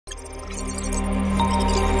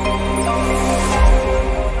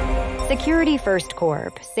Security First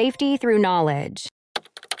Corp. Safety through knowledge.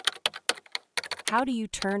 How do you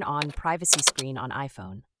turn on privacy screen on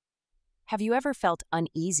iPhone? Have you ever felt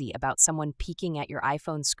uneasy about someone peeking at your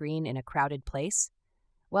iPhone screen in a crowded place?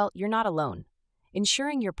 Well, you're not alone.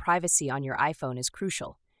 Ensuring your privacy on your iPhone is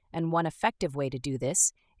crucial, and one effective way to do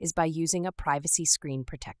this is by using a privacy screen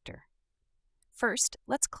protector. First,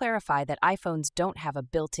 let's clarify that iPhones don't have a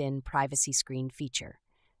built-in privacy screen feature.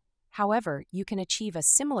 However, you can achieve a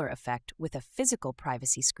similar effect with a physical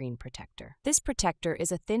privacy screen protector. This protector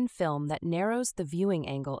is a thin film that narrows the viewing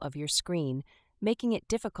angle of your screen, making it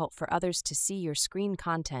difficult for others to see your screen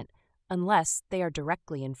content unless they are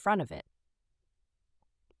directly in front of it.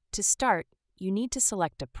 To start, you need to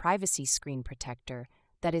select a privacy screen protector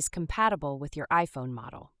that is compatible with your iPhone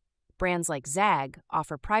model. Brands like Zag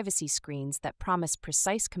offer privacy screens that promise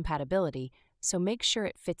precise compatibility, so make sure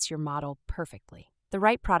it fits your model perfectly. The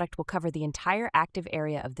right product will cover the entire active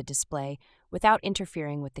area of the display without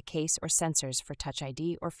interfering with the case or sensors for Touch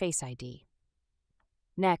ID or Face ID.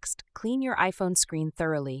 Next, clean your iPhone screen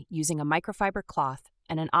thoroughly using a microfiber cloth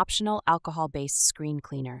and an optional alcohol-based screen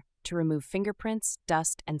cleaner to remove fingerprints,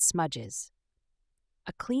 dust, and smudges.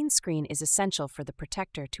 A clean screen is essential for the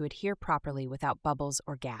protector to adhere properly without bubbles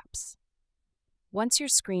or gaps. Once your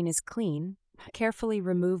screen is clean, carefully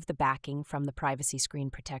remove the backing from the privacy screen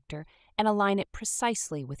protector and align it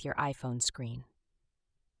precisely with your iPhone screen.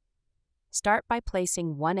 Start by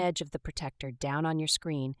placing one edge of the protector down on your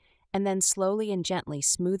screen and then slowly and gently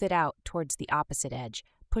smooth it out towards the opposite edge,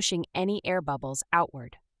 pushing any air bubbles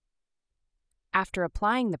outward. After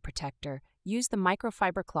applying the protector, use the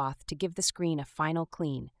microfiber cloth to give the screen a final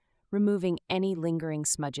clean, removing any lingering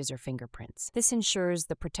smudges or fingerprints. This ensures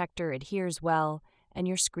the protector adheres well and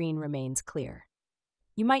your screen remains clear.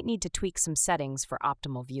 You might need to tweak some settings for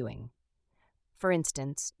optimal viewing. For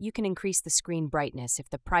instance, you can increase the screen brightness if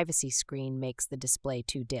the privacy screen makes the display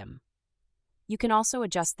too dim. You can also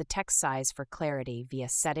adjust the text size for clarity via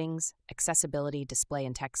Settings, Accessibility, Display,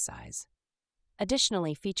 and Text Size.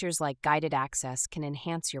 Additionally, features like guided access can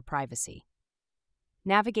enhance your privacy.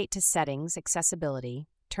 Navigate to Settings, Accessibility,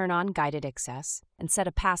 turn on guided access, and set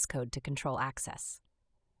a passcode to control access.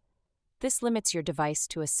 This limits your device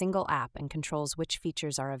to a single app and controls which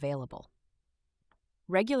features are available.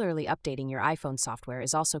 Regularly updating your iPhone software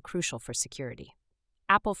is also crucial for security.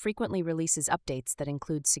 Apple frequently releases updates that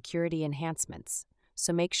include security enhancements,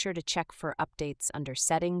 so make sure to check for updates under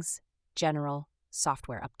Settings, General,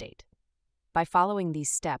 Software Update. By following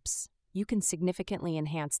these steps, you can significantly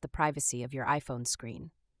enhance the privacy of your iPhone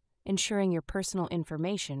screen, ensuring your personal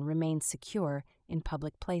information remains secure in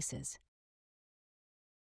public places.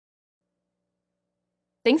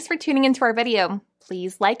 Thanks for tuning into our video.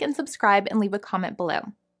 Please like and subscribe and leave a comment below.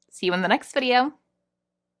 See you in the next video.